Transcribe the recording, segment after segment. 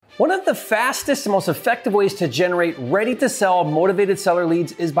One of the fastest and most effective ways to generate ready-to-sell motivated seller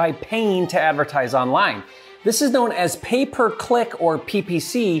leads is by paying to advertise online. This is known as pay-per-click or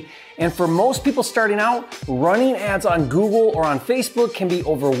PPC, and for most people starting out, running ads on Google or on Facebook can be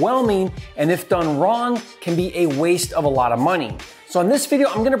overwhelming, and if done wrong, can be a waste of a lot of money. So in this video,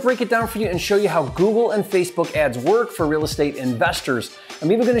 I'm gonna break it down for you and show you how Google and Facebook ads work for real estate investors.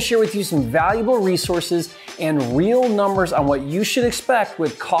 I'm even gonna share with you some valuable resources and real numbers on what you should expect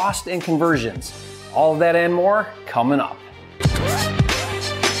with cost and conversions. All of that and more coming up.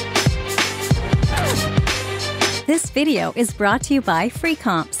 This video is brought to you by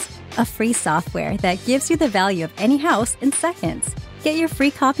FreeComps, a free software that gives you the value of any house in seconds. Get your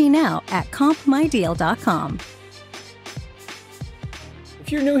free copy now at compmydeal.com.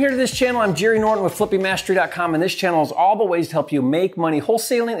 If you're new here to this channel, I'm Jerry Norton with FlippingMastery.com, and this channel is all the ways to help you make money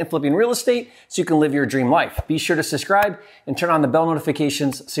wholesaling and flipping real estate so you can live your dream life. Be sure to subscribe and turn on the bell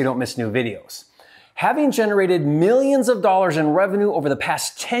notifications so you don't miss new videos. Having generated millions of dollars in revenue over the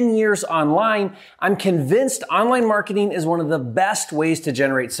past 10 years online, I'm convinced online marketing is one of the best ways to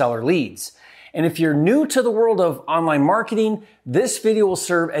generate seller leads. And if you're new to the world of online marketing, this video will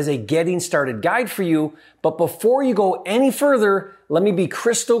serve as a getting started guide for you. But before you go any further, let me be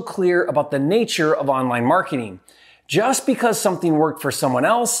crystal clear about the nature of online marketing. Just because something worked for someone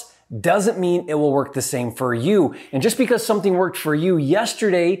else doesn't mean it will work the same for you. And just because something worked for you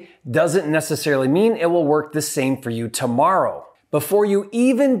yesterday doesn't necessarily mean it will work the same for you tomorrow. Before you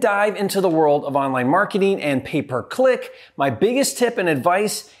even dive into the world of online marketing and pay-per-click, my biggest tip and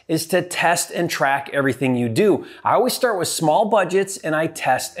advice is to test and track everything you do. I always start with small budgets and I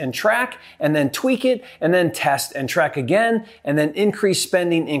test and track and then tweak it and then test and track again and then increase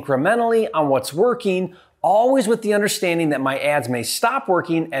spending incrementally on what's working, always with the understanding that my ads may stop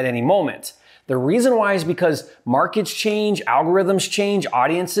working at any moment. The reason why is because markets change, algorithms change,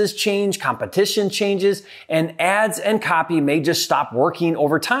 audiences change, competition changes, and ads and copy may just stop working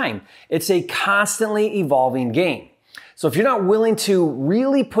over time. It's a constantly evolving game. So if you're not willing to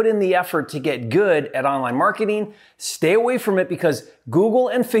really put in the effort to get good at online marketing, stay away from it because Google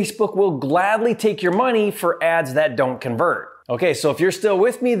and Facebook will gladly take your money for ads that don't convert. Okay, so if you're still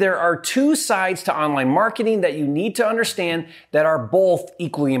with me, there are two sides to online marketing that you need to understand that are both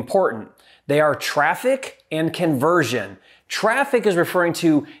equally important. They are traffic and conversion. Traffic is referring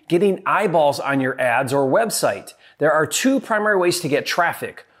to getting eyeballs on your ads or website. There are two primary ways to get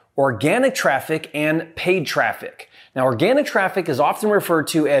traffic: organic traffic and paid traffic. Now, organic traffic is often referred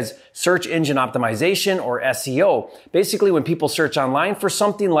to as search engine optimization or SEO. Basically, when people search online for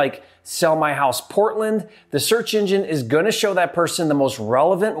something like Sell My House Portland, the search engine is going to show that person the most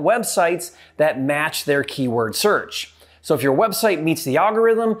relevant websites that match their keyword search. So if your website meets the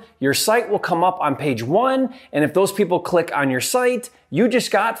algorithm, your site will come up on page 1, and if those people click on your site, you just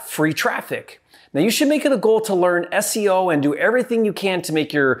got free traffic. Now, you should make it a goal to learn SEO and do everything you can to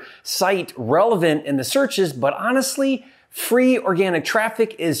make your site relevant in the searches, but honestly, free organic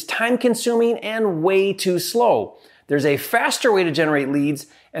traffic is time-consuming and way too slow. There's a faster way to generate leads,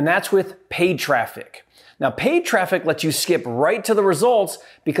 and that's with paid traffic. Now, paid traffic lets you skip right to the results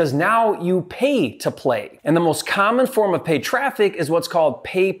because now you pay to play. And the most common form of paid traffic is what's called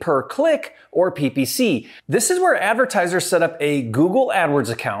pay-per-click or PPC. This is where advertisers set up a Google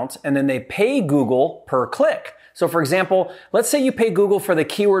AdWords account and then they pay Google per click. So for example, let's say you pay Google for the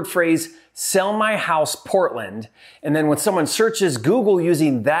keyword phrase, Sell My House Portland. And then when someone searches Google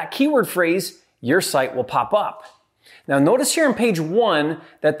using that keyword phrase, your site will pop up. Now notice here on page 1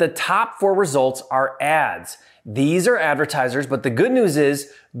 that the top 4 results are ads. These are advertisers, but the good news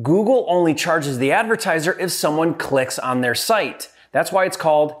is Google only charges the advertiser if someone clicks on their site. That's why it's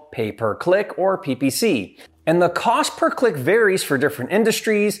called pay-per-click or PPC. And the cost per click varies for different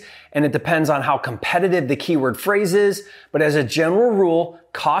industries, and it depends on how competitive the keyword phrase is. But as a general rule,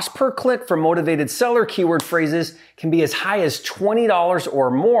 cost per click for motivated seller keyword phrases can be as high as $20 or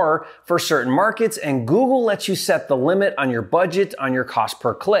more for certain markets, and Google lets you set the limit on your budget on your cost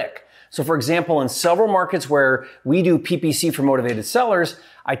per click. So for example, in several markets where we do PPC for motivated sellers,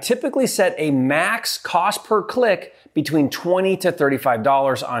 I typically set a max cost per click between $20 to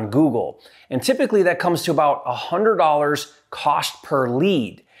 $35 on Google. And typically that comes to about $100 cost per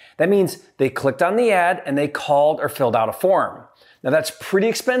lead. That means they clicked on the ad and they called or filled out a form. Now that's pretty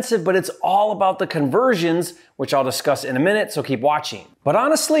expensive, but it's all about the conversions, which I'll discuss in a minute, so keep watching. But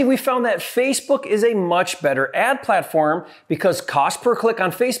honestly, we found that Facebook is a much better ad platform because cost per click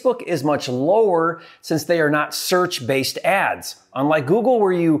on Facebook is much lower since they are not search-based ads. Unlike Google,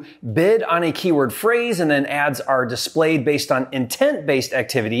 where you bid on a keyword phrase and then ads are displayed based on intent-based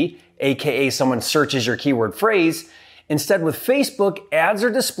activity, aka someone searches your keyword phrase, Instead, with Facebook, ads are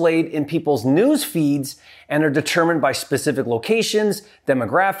displayed in people's news feeds and are determined by specific locations,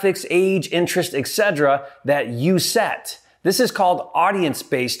 demographics, age, interest, etc. that you set. This is called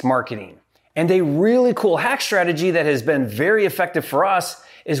audience-based marketing. And a really cool hack strategy that has been very effective for us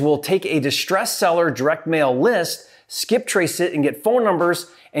is we'll take a distressed seller direct mail list, skip trace it and get phone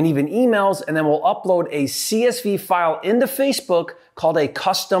numbers and even emails, and then we'll upload a CSV file into Facebook called a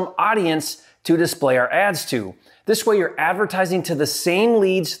custom audience to display our ads to. This way you're advertising to the same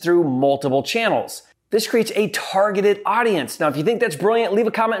leads through multiple channels. This creates a targeted audience. Now, if you think that's brilliant, leave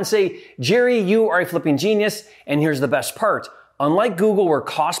a comment and say, Jerry, you are a flipping genius. And here's the best part. Unlike Google, where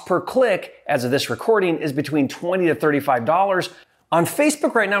cost per click, as of this recording, is between $20 to $35, on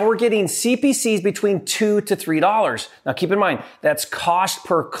Facebook right now, we're getting CPCs between $2 to $3. Now, keep in mind, that's cost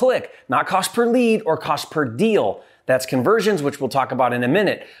per click, not cost per lead or cost per deal. That's conversions, which we'll talk about in a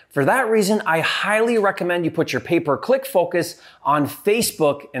minute. For that reason, I highly recommend you put your pay-per-click focus on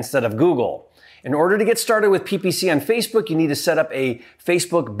Facebook instead of Google. In order to get started with PPC on Facebook, you need to set up a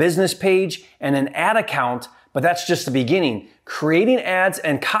Facebook business page and an ad account, but that's just the beginning. Creating ads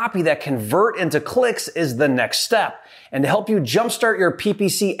and copy that convert into clicks is the next step. And to help you jumpstart your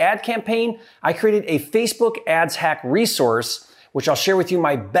PPC ad campaign, I created a Facebook Ads Hack resource, which I'll share with you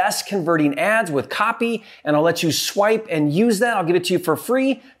my best converting ads with copy, and I'll let you swipe and use that. I'll give it to you for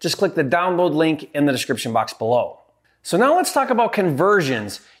free. Just click the download link in the description box below. So now let's talk about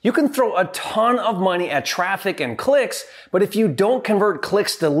conversions. You can throw a ton of money at traffic and clicks, but if you don't convert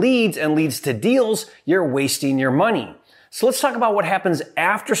clicks to leads and leads to deals, you're wasting your money. So let's talk about what happens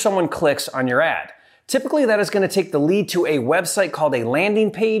after someone clicks on your ad. Typically, that is going to take the lead to a website called a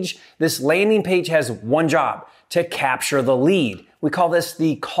landing page. This landing page has one job: to capture the lead. We call this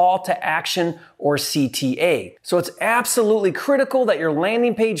the call to action, or CTA. So it's absolutely critical that your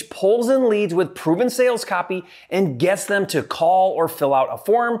landing page pulls in leads with proven sales copy and gets them to call or fill out a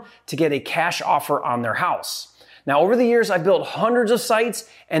form to get a cash offer on their house. Now, over the years, I've built hundreds of sites,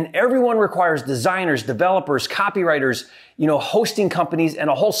 and everyone requires designers, developers, copywriters, hosting companies, and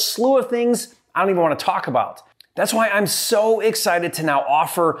a whole slew of things I don't even want to talk about. That's why I'm so excited to now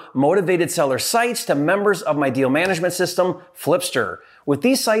offer motivated seller sites to members of my deal management system, Flipster. With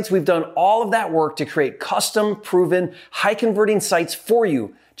these sites, we've done all of that work to create custom, proven, high-converting sites for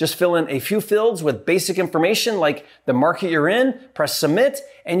you. Just fill in a few fields with basic information like the market you're in, press submit,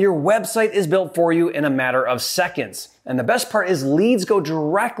 and your website is built for you in a matter of seconds. And the best part is leads go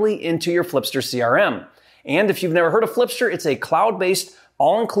directly into your Flipster CRM. And if you've never heard of Flipster, it's a cloud-based,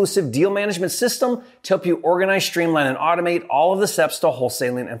 all-inclusive deal management system to help you organize, streamline, and automate all of the steps to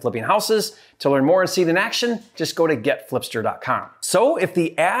wholesaling and flipping houses. To learn more and see it in action, just go to getflipster.com. So if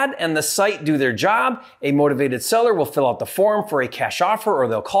the ad and the site do their job, a motivated seller will fill out the form for a cash offer, or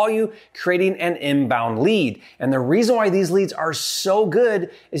they'll call you, creating an inbound lead. And the reason why these leads are so good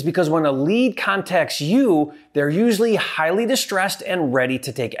is because when a lead contacts you, they're usually highly distressed and ready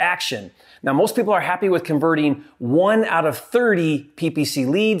to take action. Now, most people are happy with converting 1 out of 30 PPC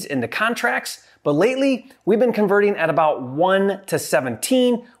leads into contracts, but lately we've been converting at about 1 to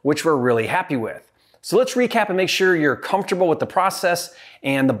 17, which we're really happy with. So let's recap and make sure you're comfortable with the process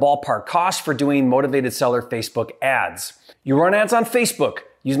and the ballpark cost for doing motivated seller Facebook ads. You run ads on Facebook.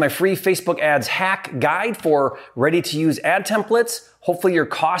 Use my free Facebook Ads Hack guide for ready-to-use ad templates. Hopefully your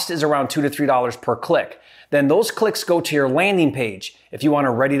cost is around $2 to $3 per click. Then those clicks go to your landing page. If you want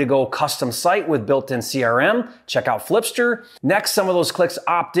a ready-to-go custom site with built-in CRM, check out Flipster. Next, some of those clicks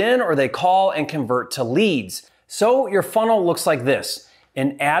opt in or they call and convert to leads. So your funnel looks like this.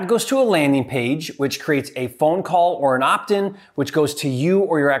 An ad goes to a landing page, which creates a phone call or an opt-in, which goes to you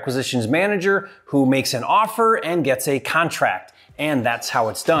or your acquisitions manager, who makes an offer and gets a contract. And that's how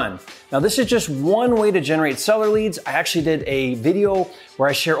it's done. Now, this is just one way to generate seller leads. I actually did a video where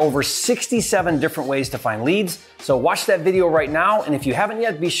I share over 67 different ways to find leads. So watch that video right now. And if you haven't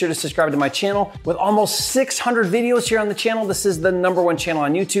yet, be sure to subscribe to my channel. With almost 600 videos here on the channel, this is the #1 channel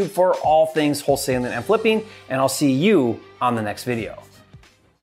on YouTube for all things wholesaling and flipping. And I'll see you on the next video.